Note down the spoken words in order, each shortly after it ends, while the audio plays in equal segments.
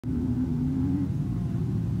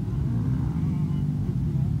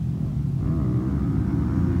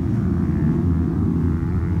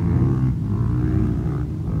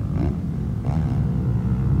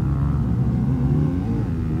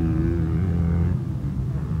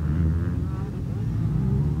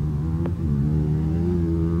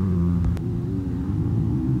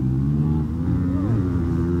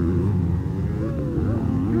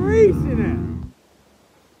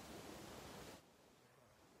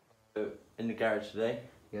In the garage today,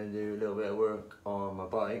 I'm going to do a little bit of work on my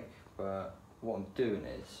bike, but what I'm doing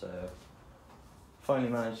is finally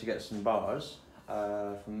managed to get some bars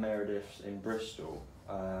from Meredith's in Bristol.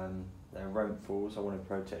 They're Rentfuls. I wanted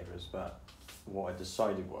pro tapers, but what I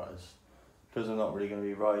decided was, because I'm not really going to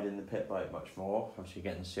be riding the pit bike much more, obviously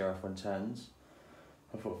getting CRF 110s,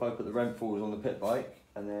 I thought if I put the Rentfuls on the pit bike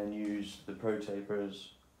and then use the pro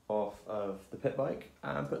tapers off of the pit bike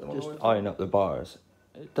and put them on. Just eyeing up the bars.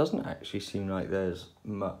 It doesn't actually seem like there's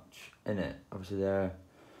much in it. Obviously they're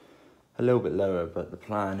a little bit lower, but the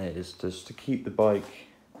plan is just to keep the bike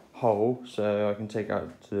whole so I can take it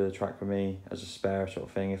out to the track for me as a spare sort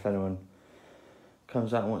of thing. If anyone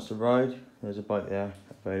comes out and wants to ride, there's a bike there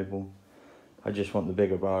available. I just want the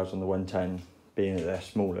bigger bars on the 110, being that they're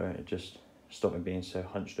smaller, it just stopped me being so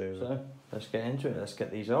hunched over. So let's get into it. Let's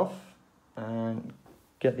get these off and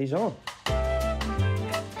get these on.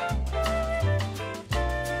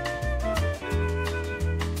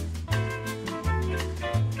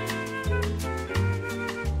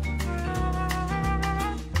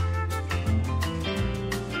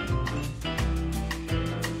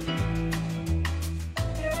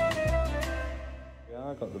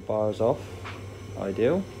 I got the bars off,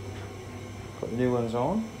 ideal. Got the new ones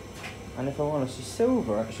on, and if I'm honest, the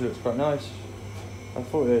silver actually looks quite nice. I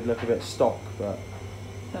thought it would look a bit stock, but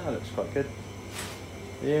that looks quite good.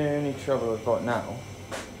 The only trouble I've got now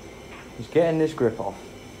is getting this grip off,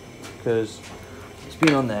 because it's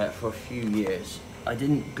been on there for a few years. I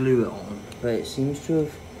didn't glue it on, but it seems to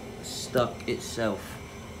have stuck itself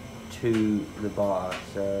to the bar,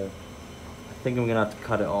 so I think I'm gonna have to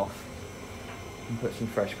cut it off and put some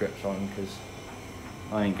fresh grips on, because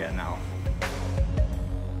I ain't getting that off.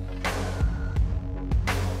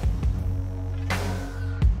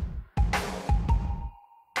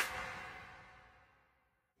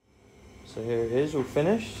 So here it is, all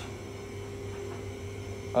finished.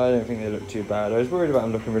 I don't think they look too bad. I was worried about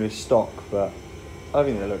them looking really stock, but I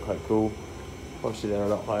think they look quite cool. Obviously they're a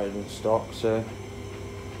lot higher than stock, so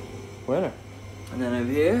winner. And then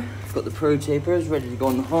over here, I've got the pro tapers ready to go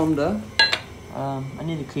on the Honda. I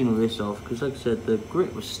need to clean all this off because, like I said, the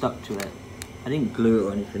grip was stuck to it. I didn't glue it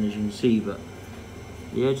or anything, as you can see, but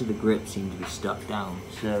the edge of the grip seemed to be stuck down.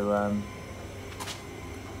 So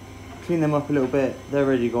clean them up a little bit. They're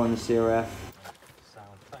ready to go on the CRF.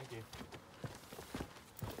 Sound, thank you.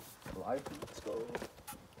 Right, let's go.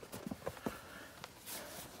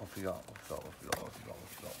 Off we go, off we go, off we go, off we go,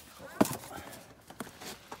 off we go, off we go.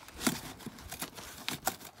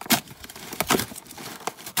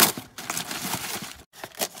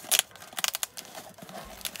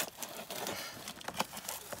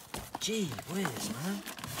 Gee whiz, man.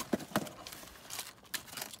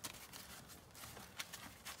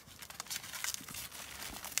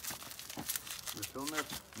 You film it?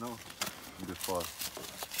 No. Before.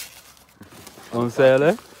 On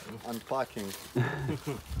sale? Unpacking.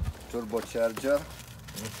 Turbocharger.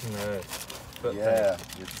 No. Yeah,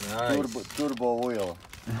 it's nice. turbo oil.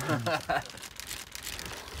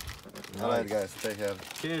 Alright guys, take care.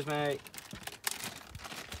 Cheers, mate.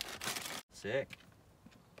 Sick.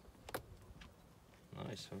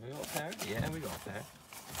 Nice. Have we got a pair? Yeah, we got a pair.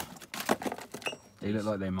 They look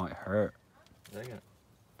like they might hurt. They're gonna.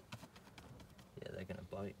 Yeah, they're gonna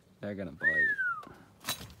bite. They're gonna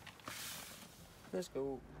bite. Let's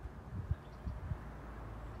go.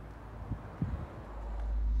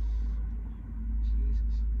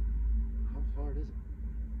 Jesus. How hard is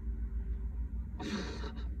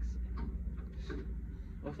it?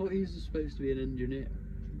 I thought he was supposed to be an engineer.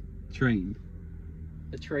 Trained?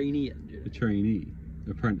 A trainee engineer. A trainee?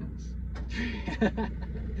 Apprentice?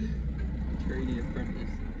 Trainee apprentice.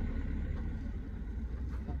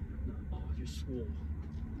 Oh, I just swore.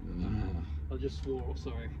 I just swore,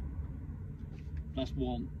 sorry. That's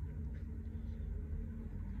one.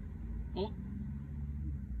 Oh!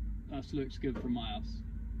 That looks good from my house.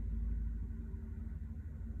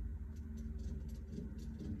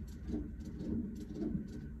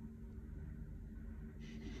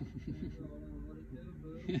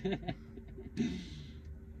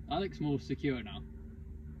 That looks more secure now.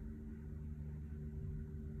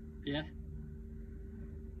 Yeah?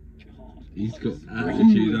 God, He's what got is wrong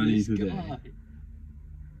attitude with on this you today. guy?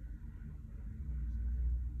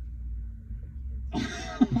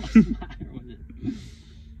 What's the matter with it?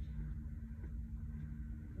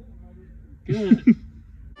 Good.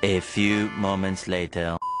 A few moments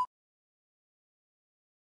later.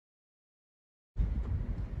 You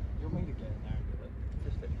want me to get in there and do it?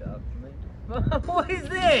 Just lift it up for me. What is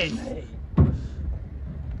this? Hey.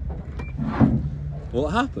 What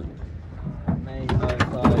happened? Mate, high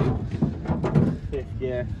five. Fifth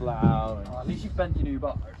gear flat out. At least you've bent your new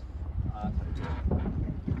bars.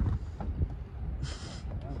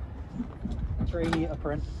 Trainee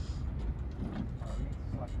apprentice.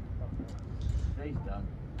 He's done.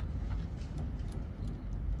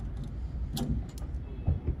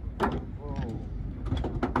 Whoa.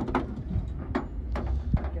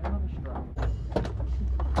 Get another strap.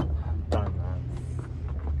 I'm done, man.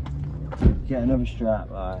 Get another strap,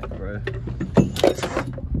 like, bro.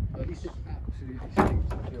 At least it's absolutely stinks.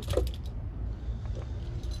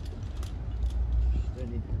 Don't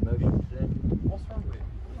need the motion today. What's wrong with it?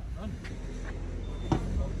 Run.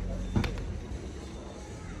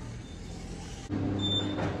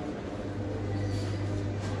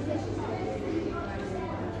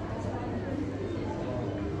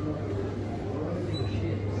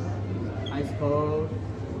 Ice cold.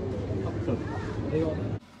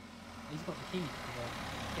 He's got the key to the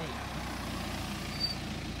gate.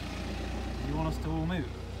 Do you want us to all move?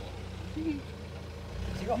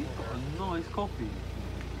 Has he got A nice coffee.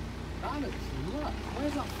 Alex, look,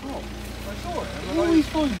 where's that from? I saw it. Always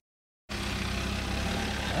fun. I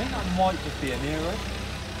think that might just be a Nero.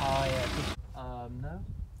 Oh yeah, no.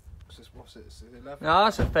 What's it? Is it 11? No,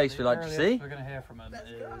 that's a face we like to see. We're going to hear from him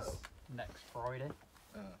is next Friday.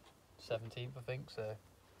 17th, I think, so.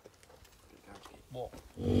 What?